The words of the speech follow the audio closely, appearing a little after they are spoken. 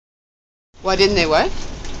Why didn't they what?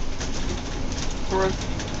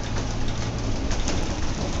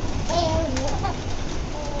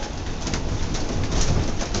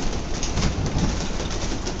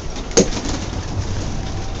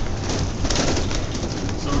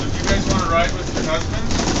 So did you guys want to ride with your husband?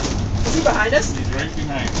 Is he behind us? He's right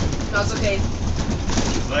behind you. No, it's okay.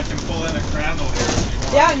 I can pull in a crandall here if you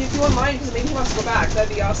want. Yeah, if you wouldn't mind, because maybe he wants to go back.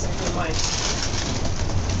 That'd be awesome if you wouldn't mind.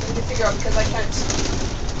 We can figure out, because I can't.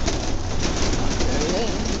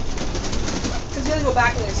 Because we gotta go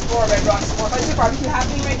back and explore Red Rock some more. Is there barbecue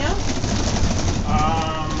happening right now?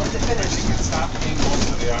 Or is it I finished? think it's happening most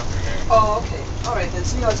of the afternoon. Oh, okay. Alright then,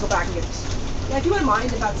 so we gotta go back and get this. Yeah, if you wouldn't mind,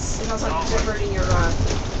 if that's not diverting your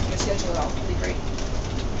schedule at all, that'd be great.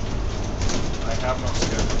 I have no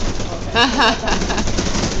schedule. Okay.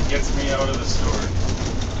 It gets me out of the store.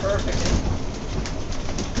 Perfect.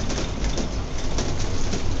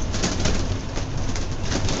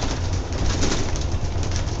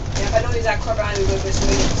 Yeah, if I know he's at Corbin, we go this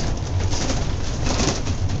way.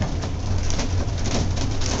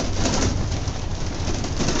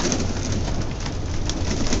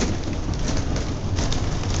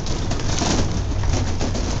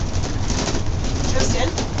 Tristan?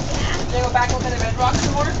 Yeah? Can I go back and look at the Red Rock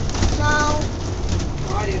some more? No.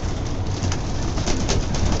 Oh, I do.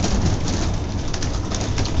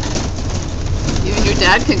 You and your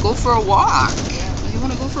dad can go for a walk. You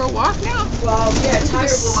want to go for a walk now? Well, yeah, a tire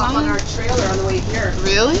blew up on our trailer on the way here.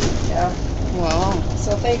 Really? Yeah. Wow.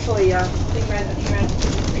 So thankfully, he ran and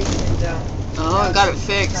Oh, I got it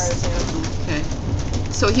fixed. Tires, yeah. Okay.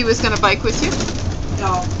 So he was going to bike with you?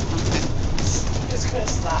 No, Okay. he was gonna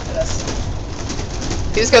slap at us.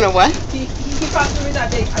 He was going to what? He brought through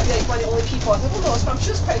that big. I'd be like one of the only people. I was like, well, no, I'm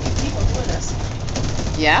sure there's quite a few people doing this.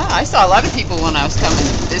 Yeah, I saw a lot of people when I was coming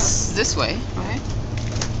this way, right?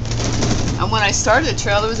 And when I started the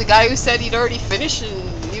trail, there was a guy who said he'd already finished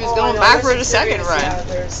and he was going back for the second run. Yeah,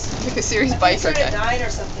 there's. Like a serious I think biker it started guy. at 9 or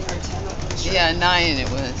something or 10. I'm not really sure. Yeah, 9 it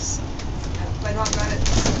was. But I know I've got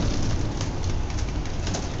it.